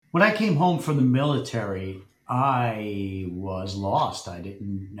When I came home from the military, I was lost. I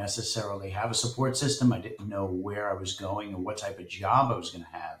didn't necessarily have a support system. I didn't know where I was going or what type of job I was going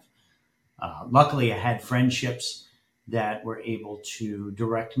to have. Luckily, I had friendships that were able to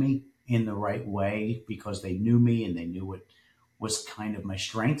direct me in the right way because they knew me and they knew what was kind of my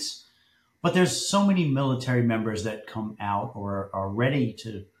strengths. But there's so many military members that come out or are ready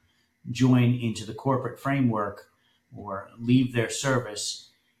to join into the corporate framework or leave their service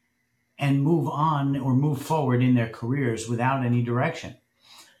and move on or move forward in their careers without any direction.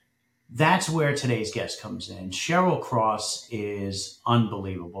 That's where today's guest comes in. Cheryl Cross is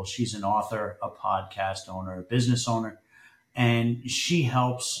unbelievable. She's an author, a podcast owner, a business owner, and she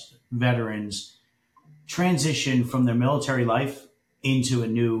helps veterans transition from their military life into a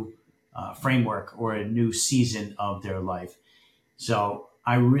new framework or a new season of their life. So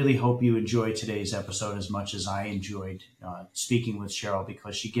I really hope you enjoy today's episode as much as I enjoyed speaking with Cheryl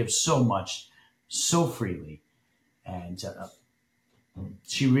because she gives so much, so freely. And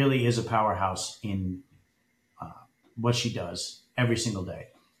she really is a powerhouse in what she does every single day.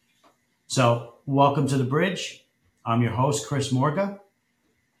 So welcome to The Bridge. I'm your host, Chris Morga,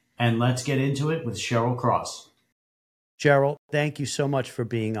 and let's get into it with Cheryl Cross. Cheryl, thank you so much for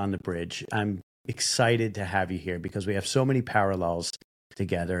being on The Bridge. I'm excited to have you here because we have so many parallels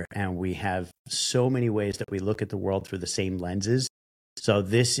together and we have so many ways that we look at the world through the same lenses. So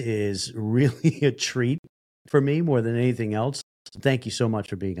this is really a treat for me more than anything else. So thank you so much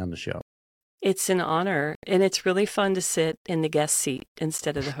for being on the show. It's an honor, and it's really fun to sit in the guest seat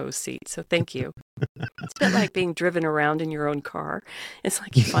instead of the host seat. So thank you. It's a bit like being driven around in your own car. It's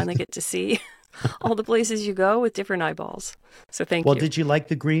like you finally get to see all the places you go with different eyeballs. So thank you. Well, did you like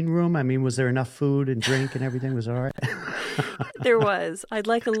the green room? I mean, was there enough food and drink and everything was all right? There was. I'd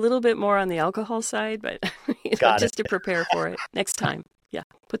like a little bit more on the alcohol side, but just to prepare for it next time. Yeah,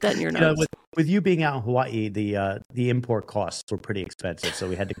 put that in your notes. With you being out in Hawaii, the import costs were pretty expensive, so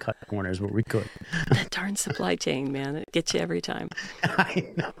we had to cut corners where we could. That darn supply chain, man, it gets you every time.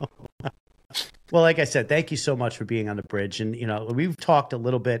 I know. Well, like I said, thank you so much for being on The Bridge. And, we've talked a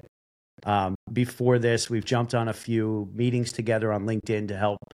little bit before this. We've jumped on a few meetings together on LinkedIn to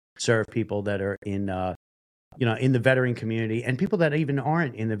help serve people that are in the veteran community and people that even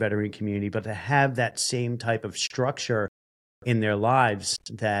aren't in the veteran community, but to have that same type of structure in their lives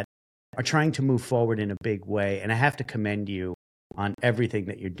that are trying to move forward in a big way. And I have to commend you on everything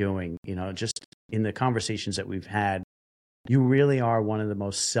that you're doing. Just in the conversations that we've had, you really are one of the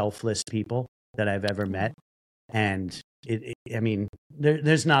most selfless people that I've ever met. And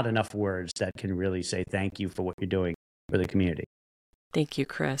there's not enough words that can really say thank you for what you're doing for the community. Thank you,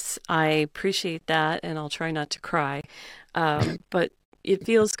 Chris. I appreciate that, and I'll try not to cry. But it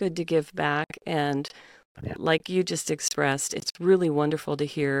feels good to give back, and like you just expressed, it's really wonderful to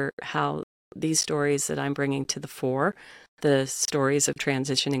hear how these stories that I'm bringing to the fore, the stories of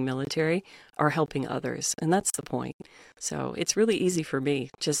transitioning military, are helping others. And that's the point. So it's really easy for me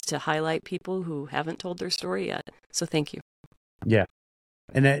just to highlight people who haven't told their story yet. So thank you. Yeah.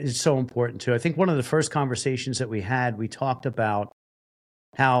 And that is so important too. I think one of the first conversations that we had, we talked about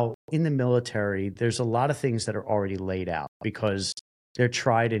how in the military, there's a lot of things that are already laid out because they're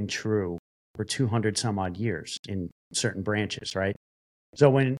tried and true for 200 some odd years in certain branches, right? So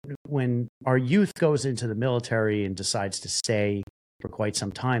when our youth goes into the military and decides to stay for quite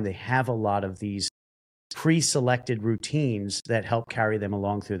some time, they have a lot of these pre-selected routines that help carry them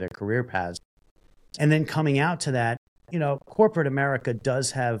along through their career paths. And then coming out to that, corporate America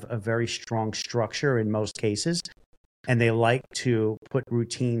does have a very strong structure in most cases, and they like to put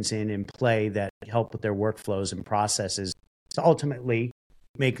routines in play that help with their workflows and processes to ultimately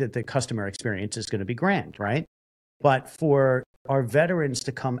make that the customer experience is going to be grand, right? But for our veterans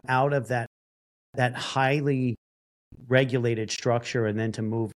to come out of that highly regulated structure and then to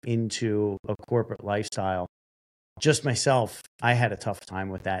move into a corporate lifestyle, just myself, I had a tough time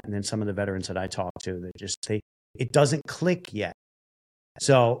with that. And then some of the veterans that I talked to, it doesn't click yet.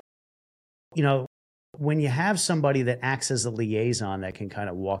 So, when you have somebody that acts as a liaison that can kind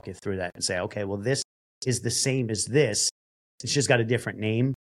of walk you through that and say, okay, well, this is the same as this, it's just got a different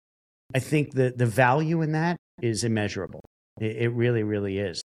name. I think the value in that is immeasurable. It really, really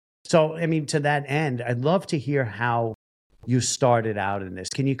is. So, to that end, I'd love to hear how you started out in this.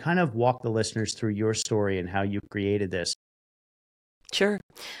 Can you kind of walk the listeners through your story and how you created this? Sure.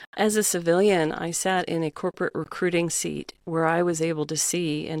 As a civilian, I sat in a corporate recruiting seat where I was able to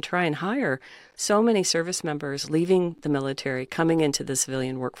see and try and hire so many service members leaving the military, coming into the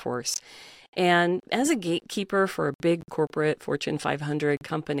civilian workforce. And as a gatekeeper for a big corporate Fortune 500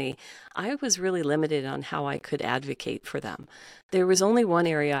 company, I was really limited on how I could advocate for them. There was only one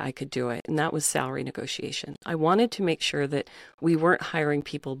area I could do it, and that was salary negotiation. I wanted to make sure that we weren't hiring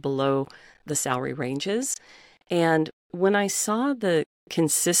people below the salary ranges. And when I saw the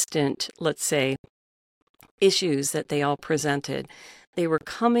consistent, let's say, issues that they all presented, they were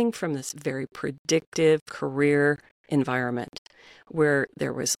coming from this very predictive career environment where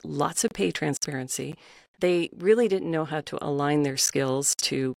there was lots of pay transparency. They really didn't know how to align their skills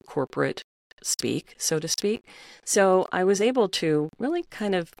to corporate speak, so to speak. So I was able to really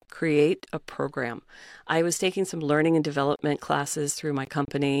kind of create a program. I was taking some learning and development classes through my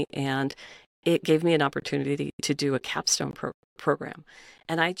company, and it gave me an opportunity to do a capstone program.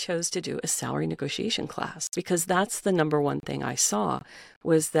 And I chose to do a salary negotiation class because that's the number one thing I saw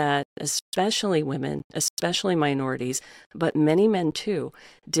was that especially women, especially minorities, but many men too,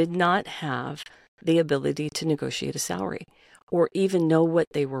 did not have the ability to negotiate a salary or even know what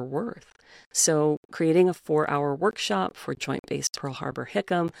they were worth. So creating a 4-hour workshop for Joint Base Pearl Harbor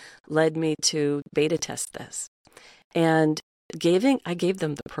Hickam led me to beta test this. And I gave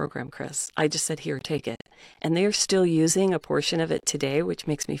them the program, Chris. I just said, here, take it. And they're still using a portion of it today, which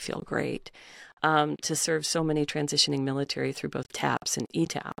makes me feel great, to serve so many transitioning military through both TAPS and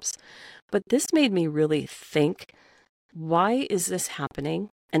ETAPS. But this made me really think, why is this happening?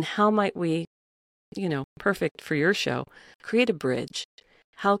 And how might we, perfect for your show, create a bridge?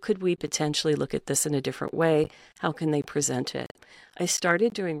 How could we potentially look at this in a different way? How can they present it? I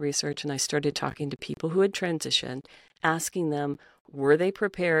started doing research and I started talking to people who had transitioned, asking them, were they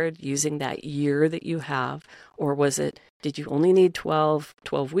prepared using that year that you have? Or did you only need 12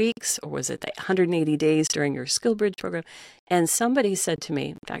 weeks? Or was it 180 days during your Skill Bridge program? And somebody said to me,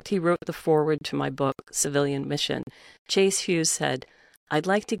 in fact, he wrote the foreword to my book, Civilian Mission. Chase Hughes said, I'd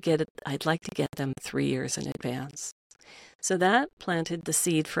like to get them 3 years in advance. So that planted the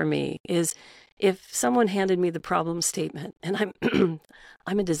seed for me is if someone handed me the problem statement, and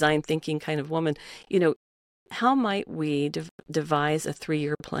I'm a design thinking kind of woman, how might we devise a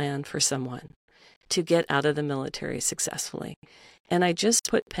 3-year plan for someone to get out of the military successfully? And I just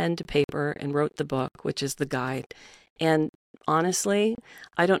put pen to paper and wrote the book, which is the guide. And honestly,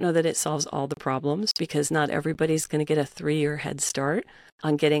 I don't know that it solves all the problems because not everybody's going to get a 3-year head start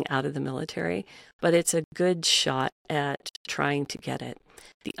on getting out of the military, but it's a good shot at trying to get it.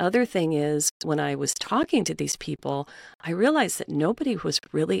 The other thing is, when I was talking to these people, I realized that nobody was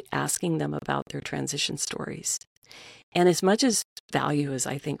really asking them about their transition stories. And as much as value as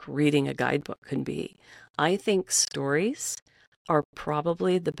I think reading a guidebook can be, I think stories are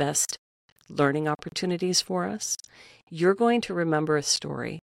probably the best learning opportunities for us. You're going to remember a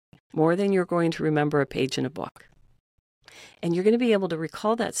story more than you're going to remember a page in a book. And you're going to be able to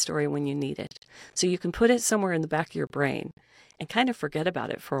recall that story when you need it. So you can put it somewhere in the back of your brain and kind of forget about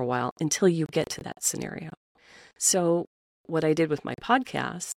it for a while until you get to that scenario. So what I did with my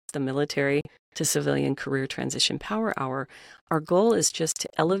podcast, the Military to Civilian Career Transition Power Hour, our goal is just to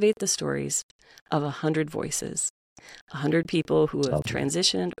elevate the stories of 100 voices, 100 people who have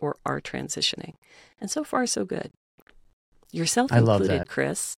transitioned or are transitioning. And so far, so good. Yourself included,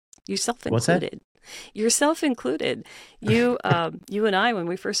 Chris. Yourself included. What's that? Yourself included. You and I, when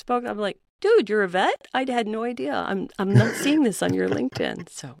we first spoke, I'm like, dude, you're a vet? I had no idea. I'm not seeing this on your LinkedIn.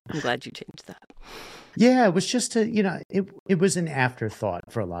 So I'm glad you changed that. Yeah, it was just it was an afterthought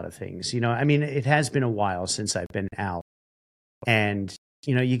for a lot of things. I mean, it has been a while since I've been out. And,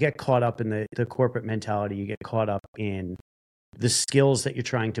 you get caught up in the corporate mentality. You get caught up in the skills that you're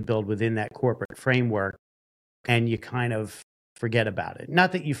trying to build within that corporate framework. And you kind of forget about it.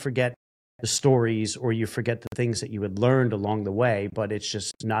 Not that you forget the stories or you forget the things that you had learned along the way, but it's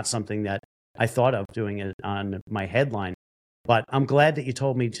just not something that I thought of doing it on my headline. But I'm glad that you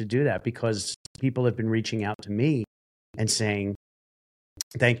told me to do that because people have been reaching out to me and saying,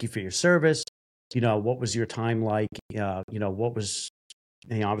 thank you for your service. What was your time like? What was,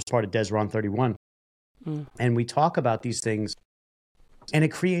 I was part of Desron 31. And we talk about these things and it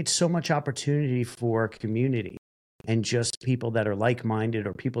creates so much opportunity for community and just people that are like-minded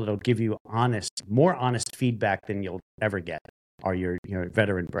or people that'll give you more honest feedback than you'll ever get are your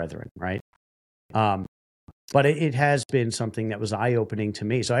veteran brethren, right? But it has been something that was eye-opening to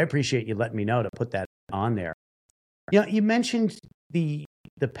me. So I appreciate you letting me know to put that on there. You mentioned the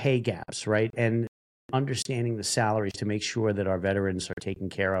pay gaps, right? And understanding the salaries to make sure that our veterans are taken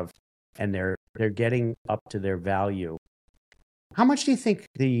care of and they're getting up to their value. How much do you think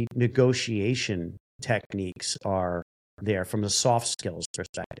the negotiation techniques are there from a soft skills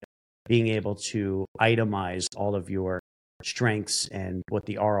perspective? Being able to itemize all of your strengths and what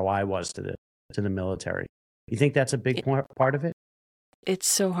the ROI was to the military. You think that's a big part of it? It's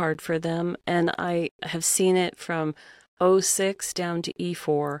so hard for them. And I have seen it from '06 down to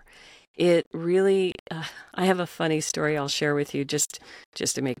E4. It really, I have a funny story I'll share with you just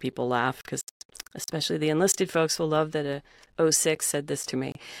to make people laugh, because especially the enlisted folks will love that a '06 said this to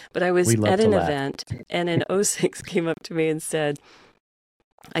me. But I was We love at to an laugh. event, and an '06 came up to me and said,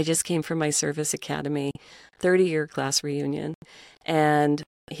 I just came from my service academy 30-year class reunion, and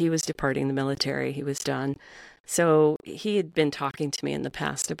he was departing the military. He was done. So he had been talking to me in the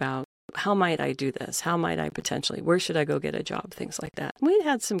past about how might I do this? How might I potentially? Where should I go get a job? Things like that. We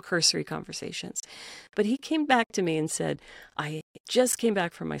had some cursory conversations. But he came back to me and said, I just came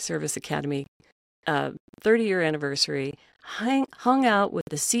back from my service academy 30-year anniversary, hung out with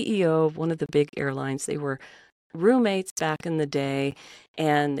the CEO of one of the big airlines. They were roommates back in the day,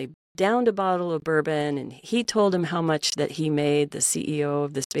 and they downed a bottle of bourbon, and he told him how much that he made, the CEO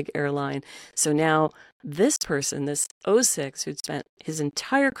of this big airline. So now this person, this '06, who'd spent his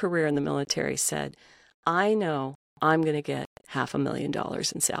entire career in the military, said, I know I'm going to get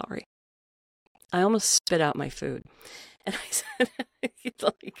 $500,000 in salary. I almost spit out my food. And I said,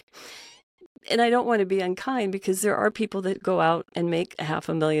 like, and I don't want to be unkind, because there are people that go out and make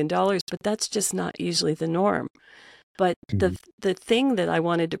 $500,000, but that's just not usually the norm. But the thing that I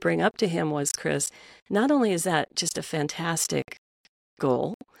wanted to bring up to him was, Chris, not only is that just a fantastic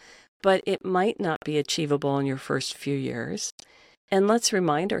goal, but it might not be achievable in your first few years. And let's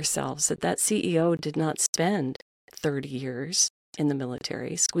remind ourselves that that CEO did not spend 30 years in the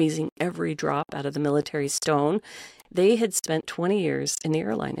military, squeezing every drop out of the military stone. They had spent 20 years in the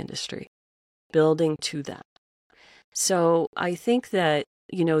airline industry, building to that. So I think that,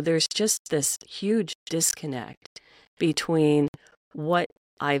 there's just this huge disconnect between what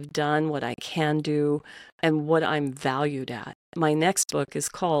I've done, what I can do, and what I'm valued at. My next book is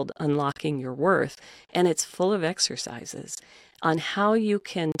called Unlocking Your Worth, and it's full of exercises on how you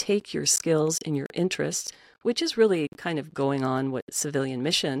can take your skills and your interests, which is really kind of going on what Civilian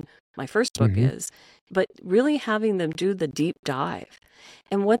Mission, my first book, is, but really having them do the deep dive.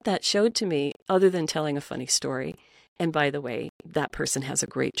 And what that showed to me, other than telling a funny story, and by the way, that person has a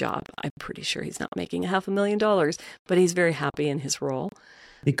great job. I'm pretty sure he's not making $500,000, but he's very happy in his role.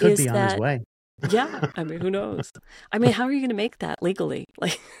 He could be on his way. Yeah, I mean, who knows? I mean, how are you going to make that legally?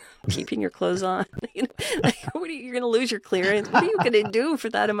 Like, keeping your clothes on? Like, you're going to lose your clearance? What are you going to do for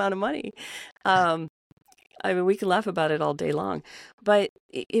that amount of money? I mean, we can laugh about it all day long, but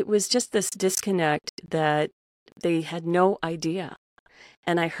it was just this disconnect that they had no idea.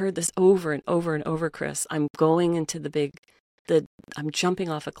 And I heard this over and over and over, Chris. I'm going into I'm jumping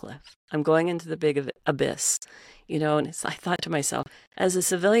off a cliff. I'm going into the big abyss, and I thought to myself, as a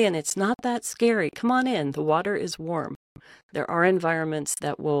civilian, it's not that scary. Come on in. The water is warm. There are environments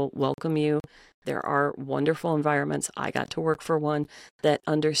that will welcome you. There are wonderful environments. I got to work for one that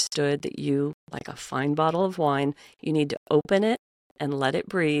understood that you, like a fine bottle of wine, you need to open it and let it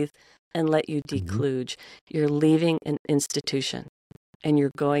breathe and let you dekludge. You're leaving an institution and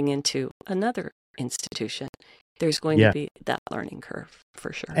you're going into another institution. There's going to be that learning curve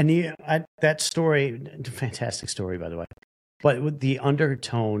for sure. And that story, fantastic story, by the way. But with the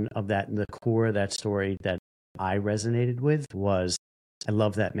undertone of that, and the core of that story that I resonated with was, I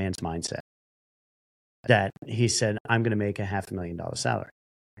love that man's mindset. That he said, I'm going to make $500,000 salary.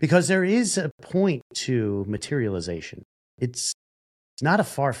 Because there is a point to materialization. It's not a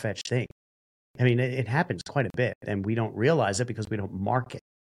far-fetched thing. I mean, it happens quite a bit, and we don't realize it because we don't mark it.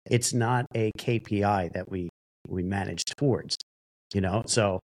 It's not a KPI that we manage towards,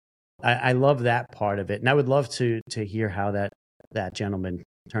 So I love that part of it, and I would love to hear how that gentleman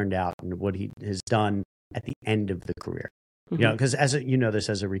turned out and what he has done at the end of the career. Because as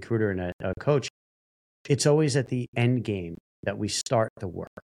a recruiter and a coach, it's always at the end game that we start the work.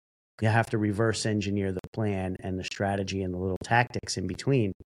 You have to reverse engineer the plan and the strategy and the little tactics in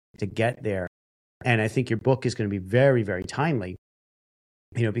between to get there. And I think your book is going to be very, very timely,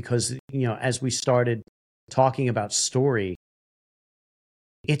 because, as we started talking about story,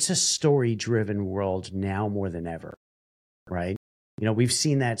 it's a story-driven world now more than ever, right? We've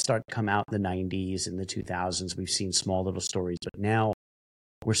seen that start to come out in the 90s and the 2000s. We've seen small little stories, but now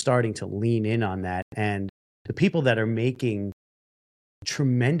we're starting to lean in on that. And the people that are making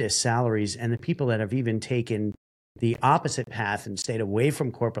tremendous salaries and the people that have even taken the opposite path and stayed away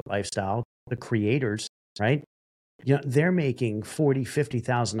from corporate lifestyle, the creators, right? They're making $40,000,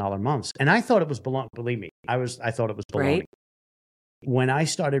 $50,000 months. And I thought it was believe me, I thought it was baloney. Right. When I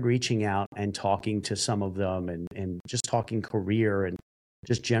started reaching out and talking to some of them and just talking career and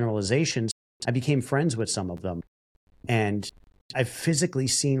just generalizations, I became friends with some of them. And I've physically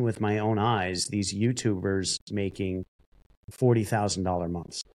seen with my own eyes these YouTubers making $40,000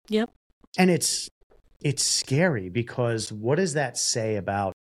 months. Yep. And it's scary, because what does that say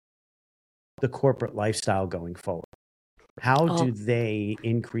about the corporate lifestyle going forward? How do they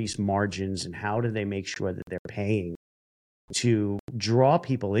increase margins, and how do they make sure that they're paying to draw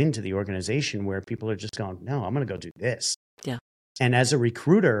people into the organization where people are just going, no, I'm going to go do this. Yeah. And as a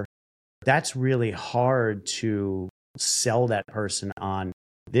recruiter, that's really hard to sell that person on.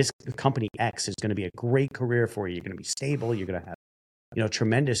 This company X is going to be a great career for you. You're going to be stable. You're going to have,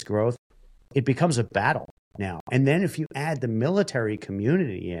 tremendous growth. It becomes a battle now. And then if you add the military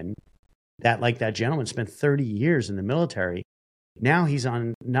community in, that, like that gentleman spent 30 years in the military, now he's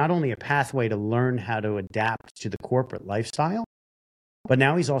on not only a pathway to learn how to adapt to the corporate lifestyle, but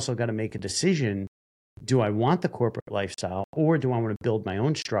now he's also got to make a decision. Do I want the corporate lifestyle, or do I want to build my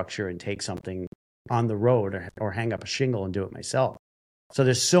own structure and take something on the road, or hang up a shingle and do it myself? So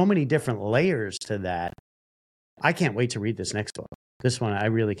there's so many different layers to that. I can't wait to read this next book. This one, I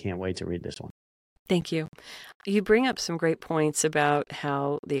really can't wait to read this one. Thank you. You bring up some great points about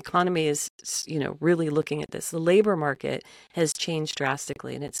how the economy is, really looking at this. The labor market has changed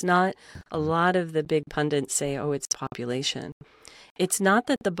drastically, and it's not, a lot of the big pundits say, oh, it's population. It's not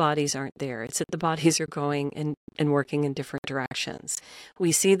that the bodies aren't there. It's that the bodies are going and working in different directions.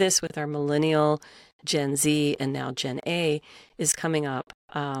 We see this with our millennial, Gen Z, and now Gen A is coming up.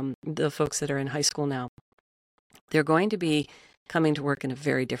 The folks that are in high school now, they're going to be coming to work in a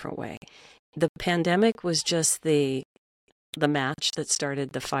very different way. The pandemic was just the match that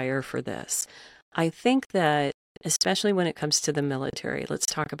started the fire for this. I think that, especially when it comes to the military, let's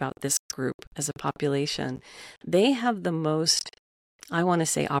talk about this group as a population. They have the most, I want to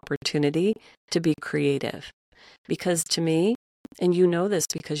say, opportunity to be creative. Because to me, and you know this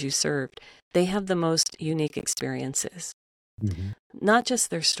because you served, they have the most unique experiences. Mm-hmm. Not just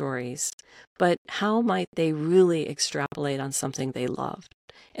their stories, but how might they really extrapolate on something they love?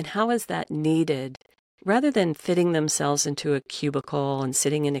 And how is that needed, rather than fitting themselves into a cubicle and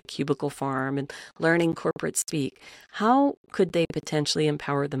sitting in a cubicle farm and learning corporate speak? How could they potentially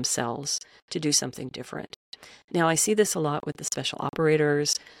empower themselves to do something different? Now, I see this a lot with the special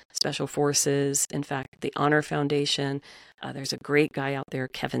operators, special forces. In fact, the Honor Foundation, there's a great guy out there,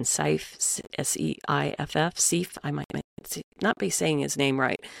 Kevin Seiff, Seiff, Seiff, I might not be saying his name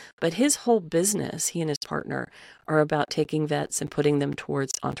right, but his whole business, he and his partner, are about taking vets and putting them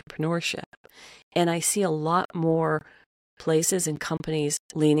towards entrepreneurship. And I see a lot more places and companies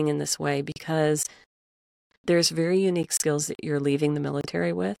leaning in this way, because there's very unique skills that you're leaving the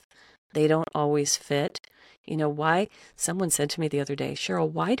military with. They don't always fit. Why? Someone said to me the other day,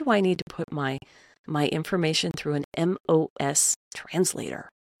 Cheryl, why do I need to put my information through an MOS translator?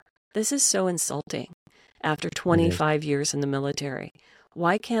 This is so insulting after 25 years in the military.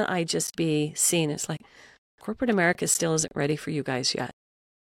 Why can't I just be seen as like, corporate America still isn't ready for you guys yet.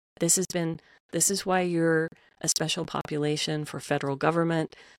 This is why you're a special population for federal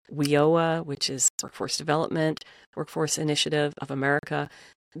government, WIOA, which is Workforce Development, Workforce Initiative of America.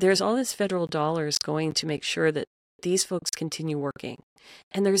 There's all this federal dollars going to make sure that these folks continue working.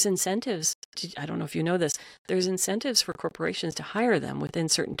 And there's incentives. I don't know if you know this. There's incentives for corporations to hire them within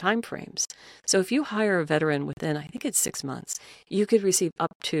certain time frames. So if you hire a veteran within, I think it's 6 months, you could receive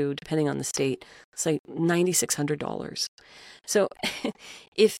up to, depending on the state, it's like $9,600. So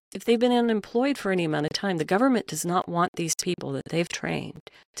if they've been unemployed for any amount of time, the government does not want these people that they've trained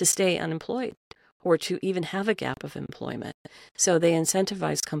to stay unemployed or to even have a gap of employment. So they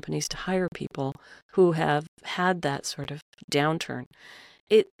incentivize companies to hire people who have had that sort of downturn.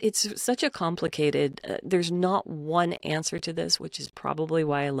 It's such a complicated, there's not one answer to this, which is probably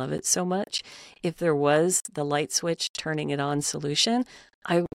why I love it so much. If there was the light switch turning it on solution,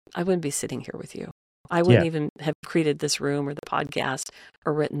 I wouldn't be sitting here with you. I wouldn't even have created this room or the podcast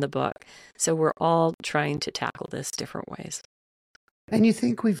or written the book. So we're all trying to tackle this different ways. And you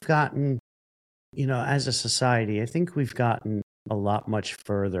think we've gotten, as a society, I think we've gotten a lot much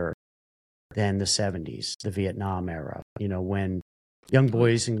further than the 70s, the Vietnam era, when young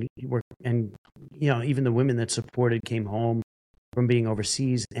boys and even the women that supported came home from being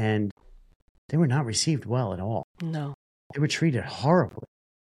overseas, and they were not received well at all. No. They were treated horribly.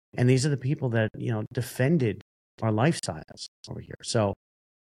 And these are the people that, defended our lifestyles over here. So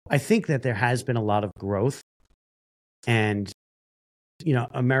I think that there has been a lot of growth, and,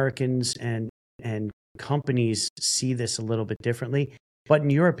 Americans and companies see this a little bit differently. But in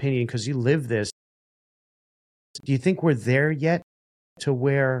your opinion, because you live this, do you think we're there yet to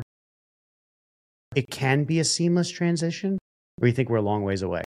where it can be a seamless transition? Or you think we're a long ways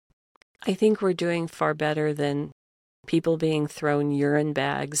away? I think we're doing far better than people being thrown urine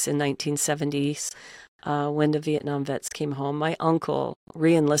bags in 1970s when the Vietnam vets came home. My uncle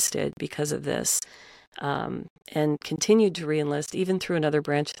re-enlisted because of this, and continued to re-enlist even through another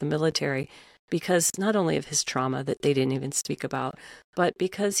branch of the military, because not only of his trauma that they didn't even speak about, but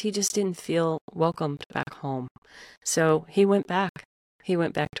because he just didn't feel welcomed back home. So he went back. He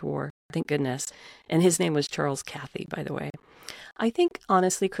went back to war, thank goodness. And his name was Charles Cathy, by the way. I think,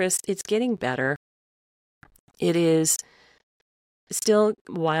 honestly, Chris, it's getting better. It is still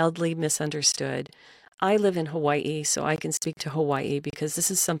wildly misunderstood. I live in Hawaii, so I can speak to Hawaii because this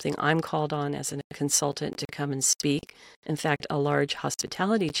is something I'm called on as a consultant to come and speak. In fact, a large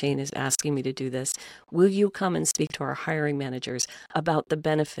hospitality chain is asking me to do this. Will you come and speak to our hiring managers about the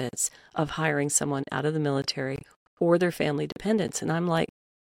benefits of hiring someone out of the military or their family dependents? And I'm like,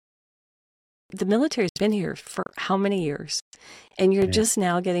 the military's been here for how many years? And you're just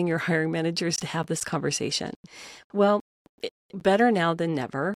now getting your hiring managers to have this conversation. Well, better now than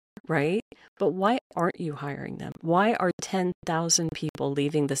never, right? But why aren't you hiring them? Why are 10,000 people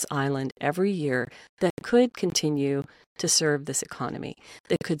leaving this island every year that could continue to serve this economy,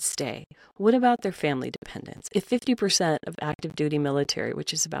 that could stay? What about their family dependents? If 50% of active duty military,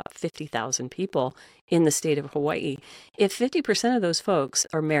 which is about 50,000 people in the state of Hawaii, if 50% of those folks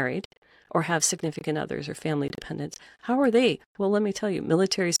are married or have significant others or family dependents, how are they? Well, let me tell you,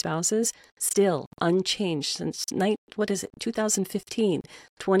 military spouses still unchanged since 2015,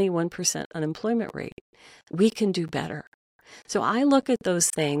 21% unemployment rate. We can do better. So I look at those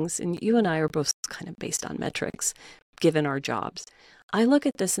things, and you and I are both kind of based on metrics, given our jobs. I look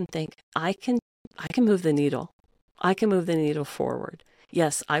at this and think, I can move the needle. I can move the needle forward.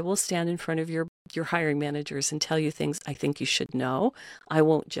 Yes, I will stand in front of your hiring managers and tell you things I think you should know. I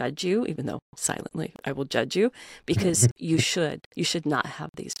won't judge you, even though silently I will judge you, because you should not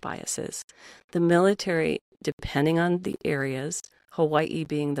have these biases. The military, depending on the areas, Hawaii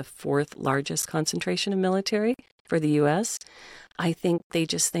being the fourth largest concentration of military for the U.S., I think they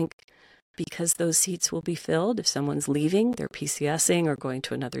just think because those seats will be filled if someone's leaving, they're PCSing or going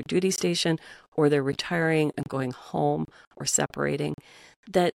to another duty station, or they're retiring and going home or separating,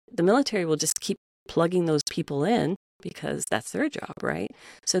 that the military will just keep plugging those people in because that's their job, right?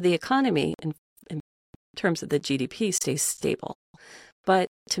 So the economy, in terms of the GDP, stays stable. But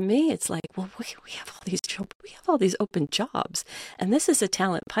to me, it's like, well, we have all these open jobs, and this is a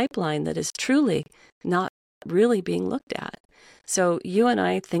talent pipeline that is truly not really being looked at. So you and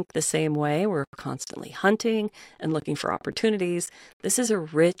I think the same way. We're constantly hunting and looking for opportunities. This is a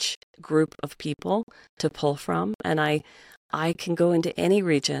rich group of people to pull from, and I can go into any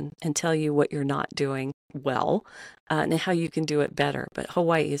region and tell you what you're not doing well and how you can do it better. But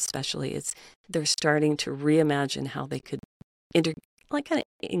Hawaii especially, they're starting to reimagine how they could kind of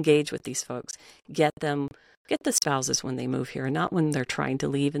engage with these folks, get the spouses when they move here, not when they're trying to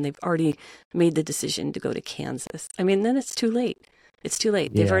leave and they've already made the decision to go to Kansas. I mean, then it's too late. It's too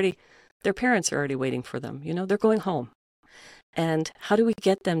late. Yeah. Their parents are already waiting for them. They're going home. And how do we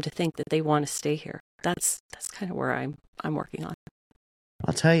get them to think that they want to stay here? That's kind of where I'm working on.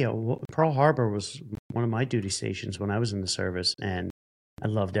 I'll tell you, Pearl Harbor was one of my duty stations when I was in the service, and I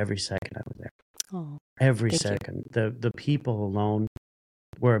loved every second I was there. Oh, every second. The people alone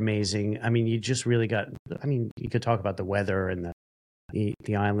were amazing. I mean, you just really you could talk about the weather and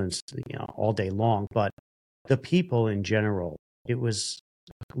the islands, all day long, but the people in general, it was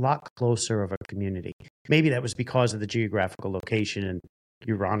a lot closer of a community. Maybe that was because of the geographical location and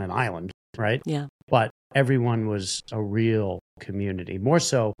you're on an island, right? Yeah. But everyone was a real community, more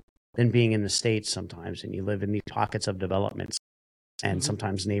so than being in the States sometimes. And you live in these pockets of developments and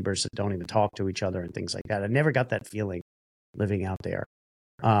sometimes neighbors that don't even talk to each other and things like that. I never got that feeling living out there.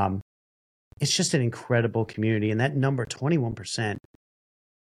 It's just an incredible community. And that number, 21%,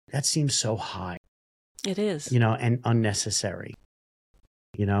 that seems so high. It is. And unnecessary.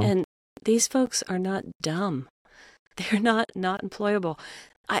 And these folks are not dumb. They're not employable.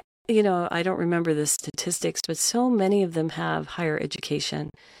 I don't remember the statistics, but so many of them have higher education.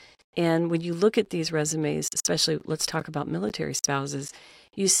 And when you look at these resumes, especially let's talk about military spouses,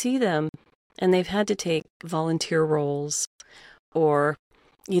 you see them and they've had to take volunteer roles or,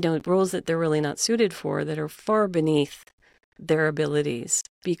 roles that they're really not suited for that are far beneath their abilities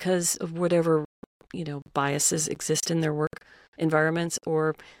because of whatever, biases exist in their work environments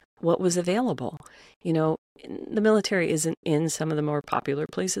or what was available. The military isn't in some of the more popular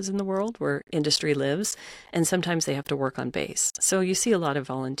places in the world where industry lives, and sometimes they have to work on base. So you see a lot of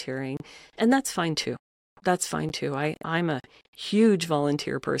volunteering, and that's fine too. I'm a huge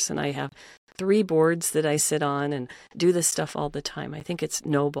volunteer person. I have 3 boards that I sit on and do this stuff all the time. I think it's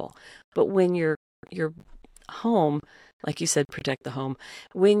noble. But when you're home, like you said, protect the home,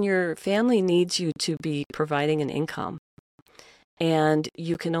 when your family needs you to be providing an income and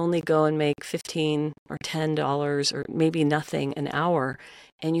you can only go and make $15 or $10 or maybe nothing an hour,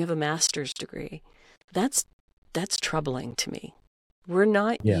 and you have a master's degree, that's troubling to me. We're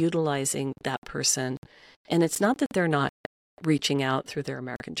not Yeah. utilizing that person. And it's not that they're not reaching out through their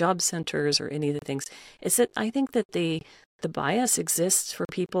American Job Centers or any of the things. It's that I think that the bias exists for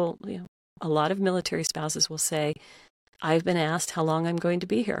people. A lot of military spouses will say, I've been asked how long I'm going to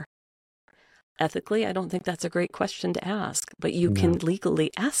be here. Ethically, I don't think that's a great question to ask, but you can legally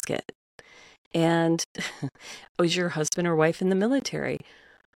ask it. And was your husband or wife in the military?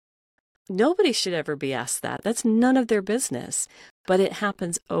 Nobody should ever be asked that. That's none of their business. But it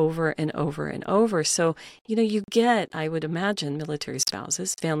happens over and over and over. So, you get, I would imagine, military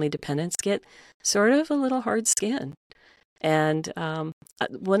spouses, family dependents get sort of a little hard skin. And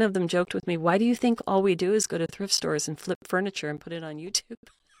one of them joked with me, why do you think all we do is go to thrift stores and flip furniture and put it on YouTube?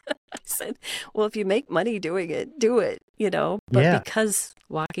 I said, well, if you make money doing it, do it, But because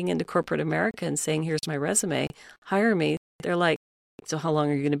walking into corporate America and saying, here's my resume, hire me, they're like, so how long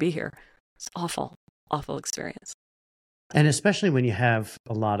are you going to be here? It's awful, awful experience. And especially when you have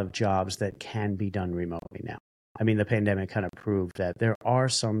a lot of jobs that can be done remotely now. I mean, the pandemic kind of proved that there are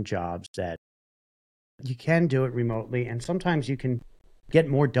some jobs that you can do it remotely, and sometimes you can get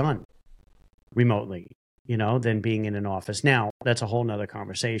more done remotely, than being in an office. Now, that's a whole nother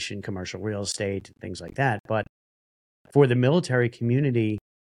conversation, commercial real estate, things like that. But for the military community,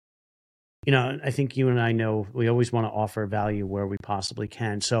 I think you and I know we always want to offer value where we possibly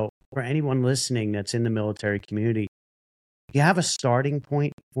can. So for anyone listening that's in the military community, you have a starting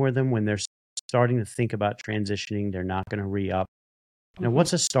point for them when they're starting to think about transitioning, they're not going to re-up. Now,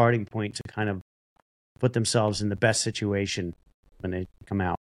 what's a starting point to kind of put themselves in the best situation when they come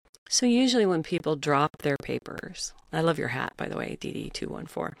out? So usually when people drop their papers, I love your hat, by the way,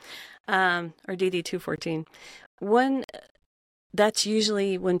 DD214, or DD214, that's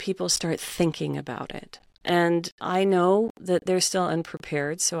usually when people start thinking about it. And I know that they're still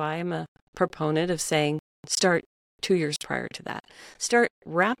unprepared, so I am a proponent of saying start 2 years prior to that. Start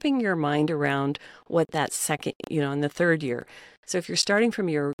wrapping your mind around what that second, in the third year. So if you're starting from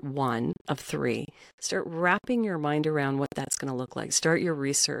year 1 of 3, start wrapping your mind around what that's going to look like. Start your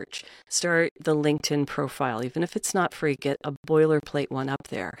research. Start the LinkedIn profile. Even if it's not free, get a boilerplate one up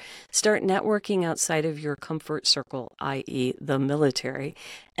there. Start networking outside of your comfort circle, i.e. the military,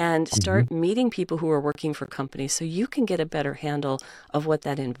 and start meeting people who are working for companies so you can get a better handle of what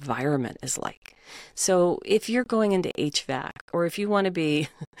that environment is like. So if you're going into HVAC, or if you want to be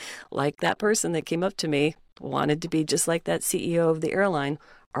like that person that came up to me, wanted to be just like that CEO of the airline,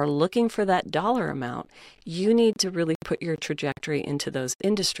 are looking for that dollar amount, you need to really put your trajectory into those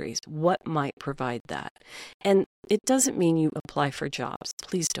industries. What might provide that? And it doesn't mean you apply for jobs.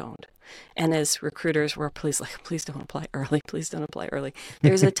 Please don't. And as recruiters, please don't apply early. Please don't apply early.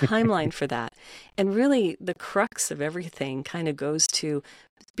 There's a timeline for that. And really, the crux of everything kind of goes to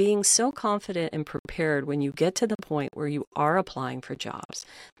being so confident and prepared when you get to the point where you are applying for jobs,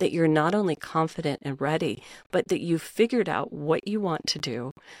 that you're not only confident and ready, but that you've figured out what you want to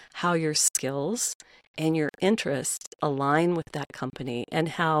do, how your skills and your interests align with that company, and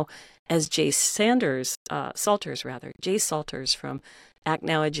how, as Jay Salters from Act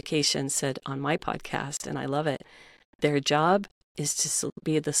Now Education said on my podcast, and I love it, their job is to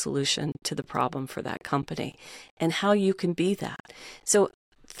be the solution to the problem for that company, and how you can be that. So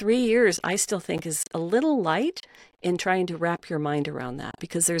 3 years, I still think, is a little light in trying to wrap your mind around that,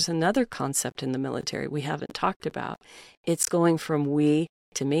 because there's another concept in the military we haven't talked about. It's going from we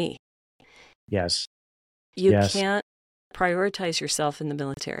to me. Yes. You can't prioritize yourself in the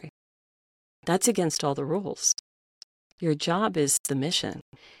military. That's against all the rules. Your job is the mission.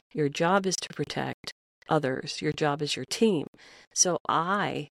 Your job is to protect others. Your job is your team. So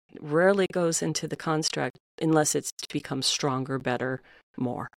I rarely goes into the construct unless it's to become stronger, better,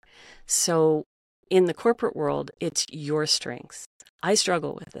 more. So in the corporate world, it's your strengths. I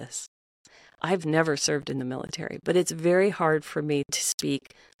struggle with this. I've never served in the military, but it's very hard for me to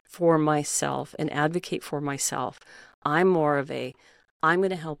speak for myself and advocate for myself. I'm more of I'm going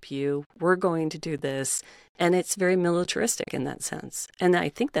to help you. We're going to do this. And it's very militaristic in that sense. And I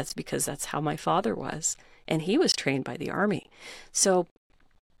think that's because that's how my father was. And he was trained by the Army. So,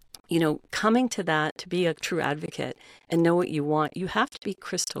 coming to that, to be a true advocate and know what you want, you have to be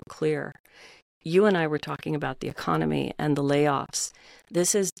crystal clear. You and I were talking about the economy and the layoffs.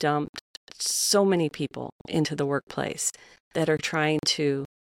 This has dumped so many people into the workplace that are trying to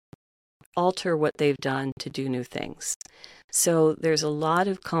alter what they've done to do new things. So there's a lot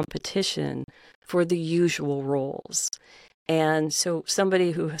of competition for the usual roles. And so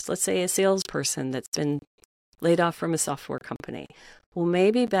somebody who is, let's say, a salesperson that's been laid off from a software company. Well,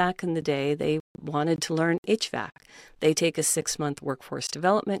 maybe back in the day, they wanted to learn HVAC. They take a 6-month workforce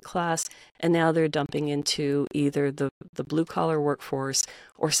development class, and now they're dumping into either the blue-collar workforce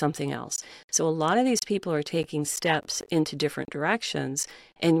or something else. So a lot of these people are taking steps into different directions,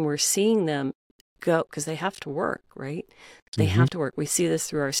 and we're seeing them go because they have to work, right? They have to work. We see this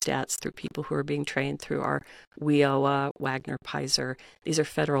through our stats, through people who are being trained through our WIOA, Wagner, Pizer. These are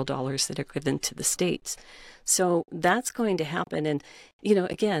federal dollars that are given to the states. So that's going to happen. And,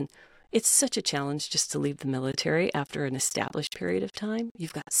 again, it's such a challenge just to leave the military after an established period of time.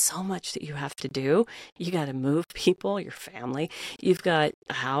 You've got so much that you have to do. You got to move people, your family. You've got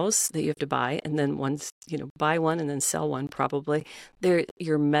a house that you have to buy, and then buy one and then sell one probably.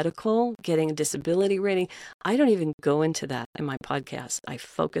 Your medical, getting a disability rating. I don't even go into that in my podcast. I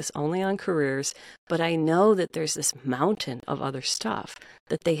focus only on careers, but I know that there's this mountain of other stuff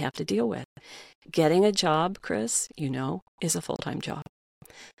that they have to deal with. Getting a job, Chris, is a full-time job.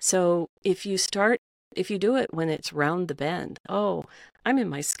 So if you do it when it's round the bend, oh, I'm in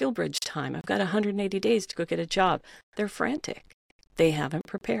my skill bridge time. I've got 180 days to go get a job. They're frantic. They haven't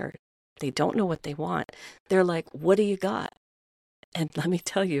prepared. They don't know what they want. They're like, what do you got? And let me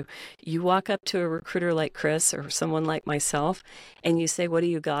tell you, you walk up to a recruiter like Chris or someone like myself and you say, what do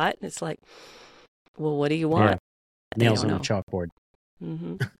you got? And it's like, well, what do you want? Yeah. Nails on a chalkboard.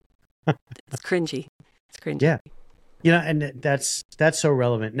 Mm-hmm. It's cringy. Yeah. And that's so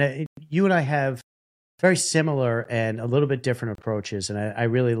relevant. Now, you and I have very similar and a little bit different approaches. And I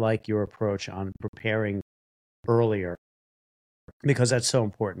really like your approach on preparing earlier because that's so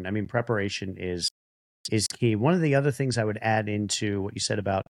important. I mean, preparation is key. One of the other things I would add into what you said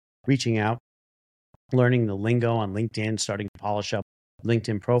about reaching out, learning the lingo on LinkedIn, starting to polish up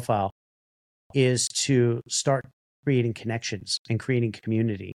LinkedIn profile, is to start creating connections and creating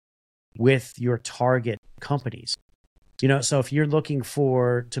community with your target companies. So if you're looking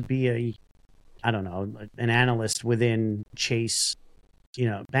to be an analyst within Chase,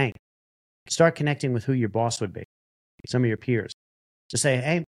 bank, start connecting with who your boss would be, some of your peers. To say,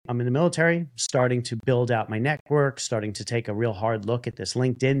 hey, I'm in the military, starting to build out my network, starting to take a real hard look at this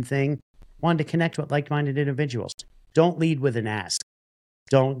LinkedIn thing, wanted to connect with like-minded individuals. Don't lead with an ask.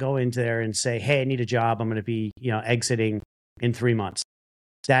 Don't go into there and say, hey, I need a job. I'm going to be, exiting in 3 months.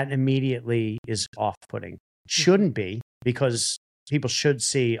 That immediately is off-putting. Shouldn't be, because people should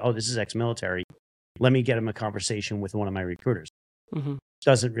see, oh, this is ex-military. Let me get him a conversation with one of my recruiters. Mm-hmm.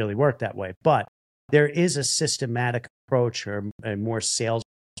 Doesn't really work that way. But there is a systematic approach or a more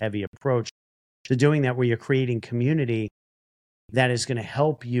sales-heavy approach to doing that where you're creating community that is going to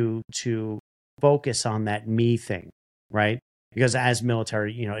help you to focus on that me thing, right? Because as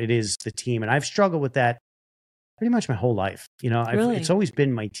military, it is the team. And I've struggled with that pretty much my whole life. Really? It's always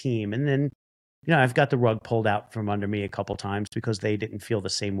been my team. And then, I've got the rug pulled out from under me a couple times because they didn't feel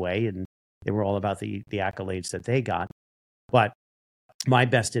the same way. And they were all about the accolades that they got. But my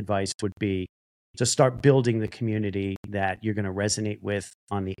best advice would be to start building the community that you're going to resonate with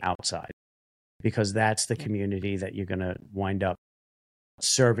on the outside, because that's the community that you're going to wind up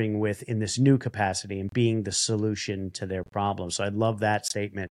serving with in this new capacity and being the solution to their problems. So I love that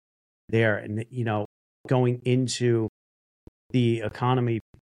statement there. And, going into the economy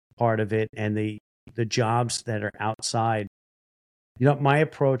part of it and the jobs that are outside, my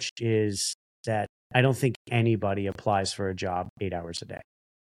approach is that I don't think anybody applies for a job 8 hours a day.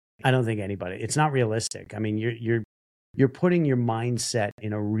 I don't think anybody. It's not realistic. I mean, you're putting your mindset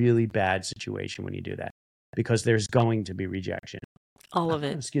in a really bad situation when you do that, because there's going to be rejection. All of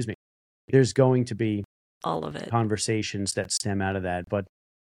it. Excuse me. There's going to be all of it. Conversations that stem out of that. But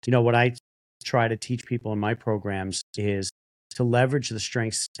what I try to teach people in my programs is to leverage the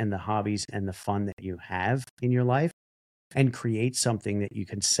strengths and the hobbies and the fun that you have in your life and create something that you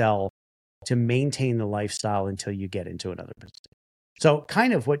can sell to maintain the lifestyle until you get into another business. So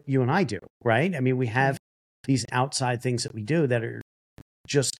kind of what you and I do, right? I mean, we have these outside things that we do that are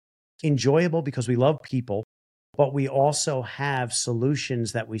just enjoyable because we love people, but we also have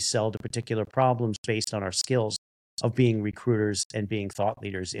solutions that we sell to particular problems based on our skills of being recruiters and being thought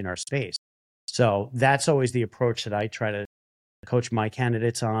leaders in our space. So that's always the approach that I try to coach my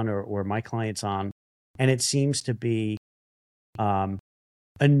candidates on or my clients on. And it seems to be a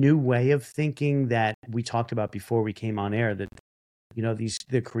new way of thinking that we talked about before we came on air, that,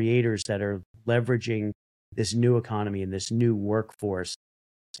 the creators that are leveraging this new economy and this new workforce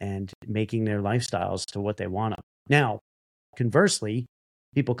and making their lifestyles to what they want to. Now, conversely,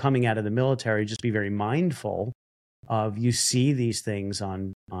 people coming out of the military, just be very mindful of, you see these things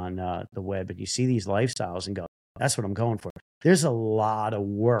on the web, and you see these lifestyles and go, that's what I'm going for. There's a lot of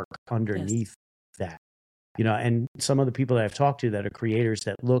work underneath that, and some of the people that I've talked to that are creators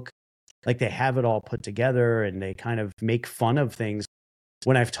that look like they have it all put together and they kind of make fun of things.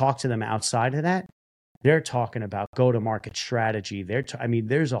 When I've talked to them outside of that, they're talking about go-to-market strategy.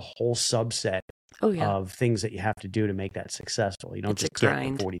 There's a whole subset of things that you have to do to make that successful. You don't just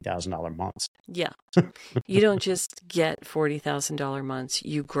get the $40,000 months. Yeah. You don't just get $40,000 months.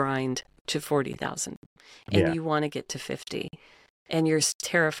 You grind to 40,000 and you want to get to 50, and you're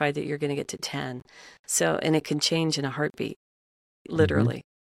terrified that you're going to get to 10. So, and it can change in a heartbeat, literally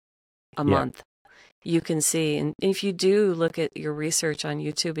a month. You can see, and if you do look at your research on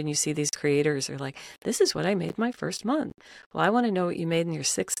YouTube and you see these creators are like, this is what I made my first month. Well, I want to know what you made in your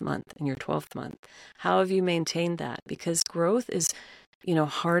 6th month and your 12th month. How have you maintained that? Because growth is,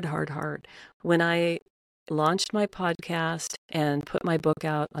 hard. When I launched my podcast and put my book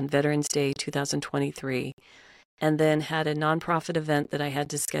out on Veterans Day 2023, and then had a nonprofit event that I had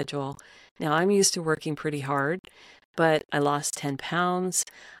to schedule. Now, I'm used to working pretty hard, but I lost 10 pounds.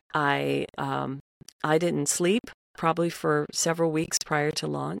 I didn't sleep probably for several weeks prior to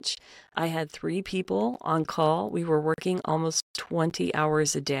launch. I had 3 people on call. We were working almost 20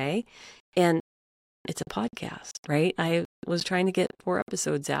 hours a day, and it's a podcast, right? I was trying to get 4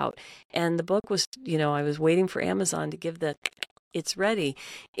 episodes out, and the book was, I was waiting for Amazon to give it's ready.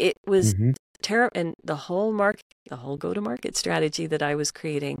 It was terrible. And the whole go-to-market strategy that I was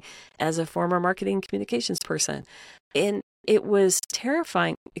creating as a former marketing communications person, and it was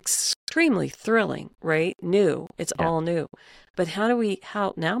terrifying, extremely thrilling, right? New. It's all new. But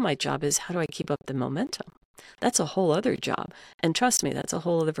now my job is, how do I keep up the momentum? That's a whole other job. And trust me, that's a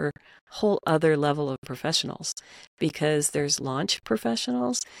whole other level of professionals, because there's launch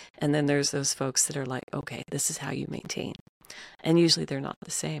professionals, and then there's those folks that are like, okay, this is how you maintain. And usually they're not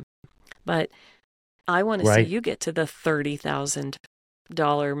the same. But I want to see you get to the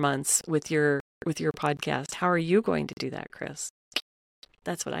 $30,000 months with your podcast. How are you going to do that, Chris?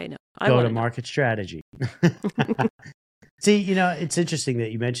 That's what I know. Go-to-market strategy. See, it's interesting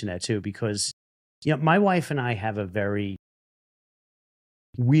that you mentioned that too, because my wife and I have a very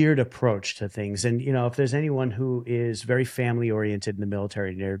weird approach to things. And, if there's anyone who is very family oriented in the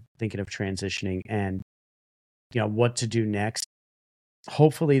military and they're thinking of transitioning and, what to do next,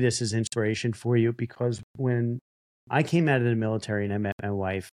 hopefully this is inspiration for you, because when I came out of the military and I met my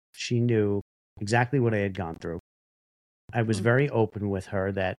wife, she knew exactly what I had gone through. I was very open with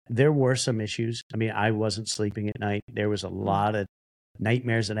her that there were some issues. I wasn't sleeping at night. There was a lot of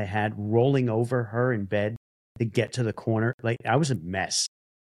nightmares that I had, rolling over her in bed to get to the corner. Like, I was a mess.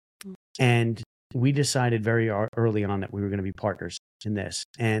 And we decided very early on that we were going to be partners in this.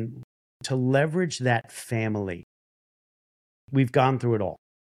 And to leverage that family, we've gone through it all.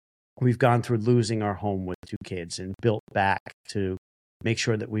 We've gone through losing our home with 2 kids and built back to make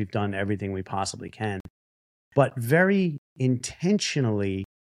sure that we've done everything we possibly can. But very intentionally,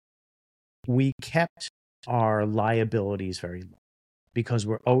 we kept our liabilities very low, because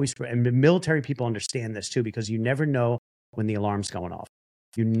we're always, and the military people understand this too, because you never know when the alarm's going off.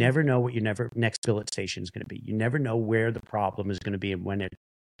 You never know what your next billet station is going to be. You never know where the problem is going to be and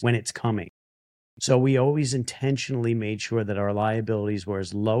when it's coming. So we always intentionally made sure that our liabilities were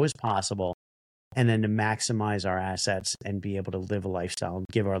as low as possible, and then to maximize our assets and be able to live a lifestyle and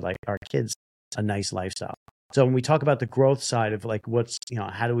give our kids a nice lifestyle. So when we talk about the growth side of like,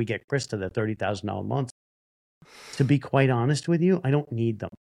 how do we get Chris to the $30,000 month? To be quite honest with you, I don't need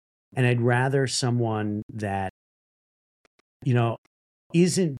them. And I'd rather someone that,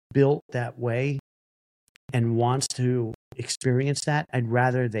 isn't built that way and wants to experience that. I'd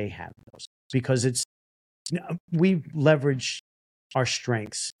rather they have those, because we leverage our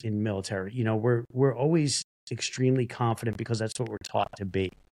strengths in military. We're always extremely confident because that's what we're taught to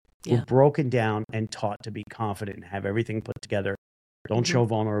be. Yeah. We're broken down and taught to be confident and have everything put together. Don't show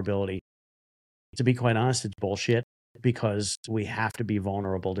vulnerability. To be quite honest, it's bullshit, because we have to be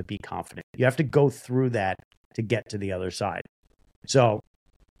vulnerable to be confident. You have to go through that to get to the other side. So,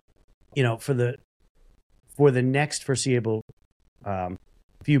 for the next foreseeable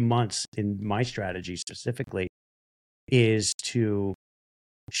few months, in my strategy specifically, is to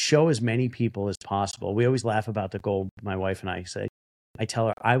show as many people as possible. We always laugh about the goal. My wife and I tell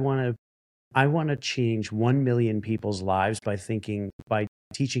her, I want to change 1 million people's lives by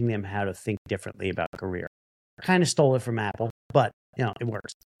teaching them how to think differently about career. I kind of stole it from Apple, but it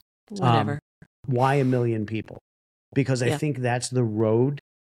works. Whatever. Why 1 million people? Because I think that's the road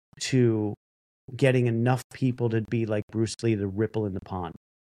to getting enough people to be like Bruce Lee, the ripple in the pond.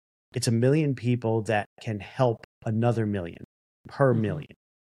 it's 1 million people that can help another million per million,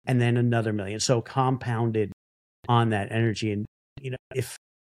 and then another million. So compounded on that energy. And,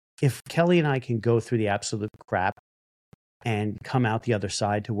 if Kelly and I can go through the absolute crap and come out the other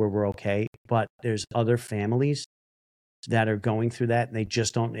side to where we're okay, but there's other families that are going through that and they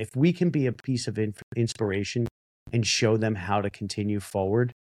just don't, if we can be a piece of inspiration and show them how to continue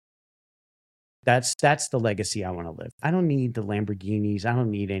forward, that's the legacy I want to live. I don't need the Lamborghinis. I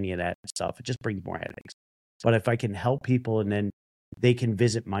don't need any of that stuff. It just brings more headaches. But if I can help people and then they can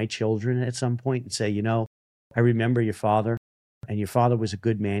visit my children at some point and say, I remember your father, and your father was a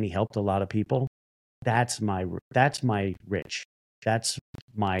good man. He helped a lot of people. That's my rich. That's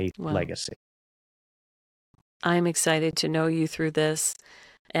my legacy. I'm excited to know you through this,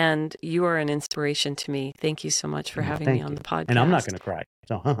 and you are an inspiration to me. Thank you so much for having me on the podcast. And I'm not going to cry.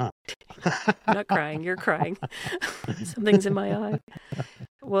 So, I'm not crying. You're crying. Something's in my eye.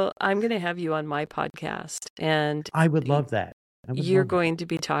 Well, I'm going to have you on my podcast, and I would love that. You're going to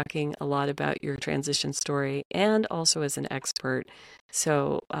be talking a lot about your transition story and also as an expert.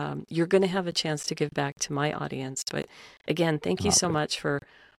 So you're going to have a chance to give back to my audience. But again, thank you so much for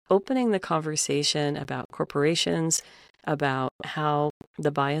opening the conversation about corporations, about how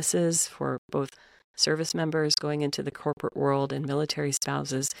the biases for both service members going into the corporate world and military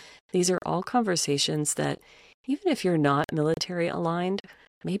spouses, these are all conversations that even if you're not military aligned,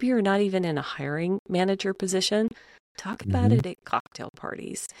 maybe you're not even in a hiring manager position, talk about it at cocktail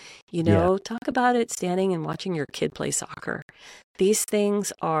parties, talk about it standing and watching your kid play soccer. These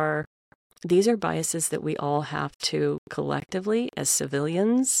are biases that we all have to collectively, as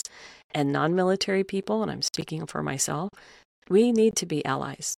civilians and non-military people, and I'm speaking for myself, we need to be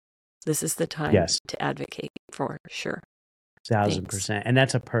allies. This is the time to advocate for sure. 1,000%. And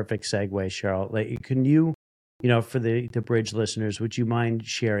that's a perfect segue, Cheryl. Like, can you, for the Bridge listeners, would you mind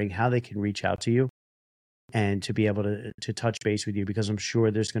sharing how they can reach out to you and to be able to touch base with you? Because I'm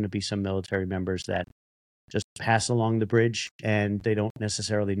sure there's going to be some military members that just pass along the bridge and they don't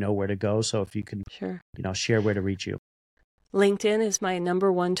necessarily know where to go. So if you can, share where to reach you. LinkedIn is my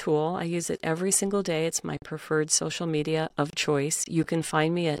number one tool. I use it every single day. It's my preferred social media of choice. You can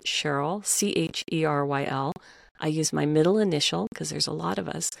find me at Cheryl, Cheryl. I use my middle initial because there's a lot of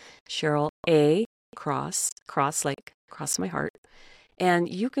us. Cheryl A. Cross like cross my heart. And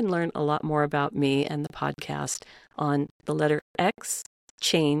you can learn a lot more about me and the podcast on the letter X,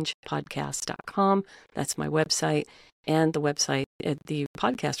 changepodcast.com. That's my website. And the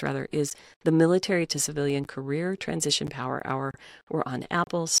podcast is the Military to Civilian Career Transition Power Hour. We're on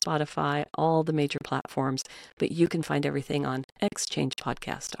Apple, Spotify, all the major platforms, but you can find everything on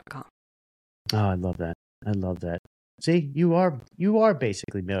xchangepodcast.com. Oh, I love that. See, you are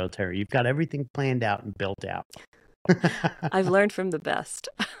basically military. You've got everything planned out and built out. I've learned from the best.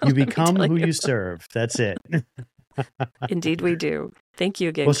 You become who you serve. That's it. Indeed we do. Thank you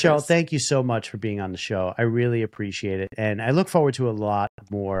again, Well, Cheryl, Chris. thank you so much for being on the show. I really appreciate it. And I look forward to a lot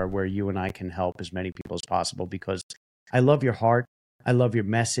more where you and I can help as many people as possible, because I love your heart. I love your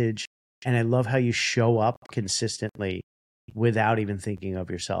message. And I love how you show up consistently without even thinking of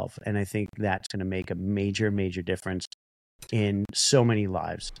yourself. And I think that's going to make a major, major difference in so many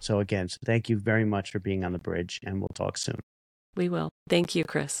lives. So again, thank you very much for being on the bridge, and we'll talk soon. We will. Thank you,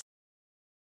 Chris.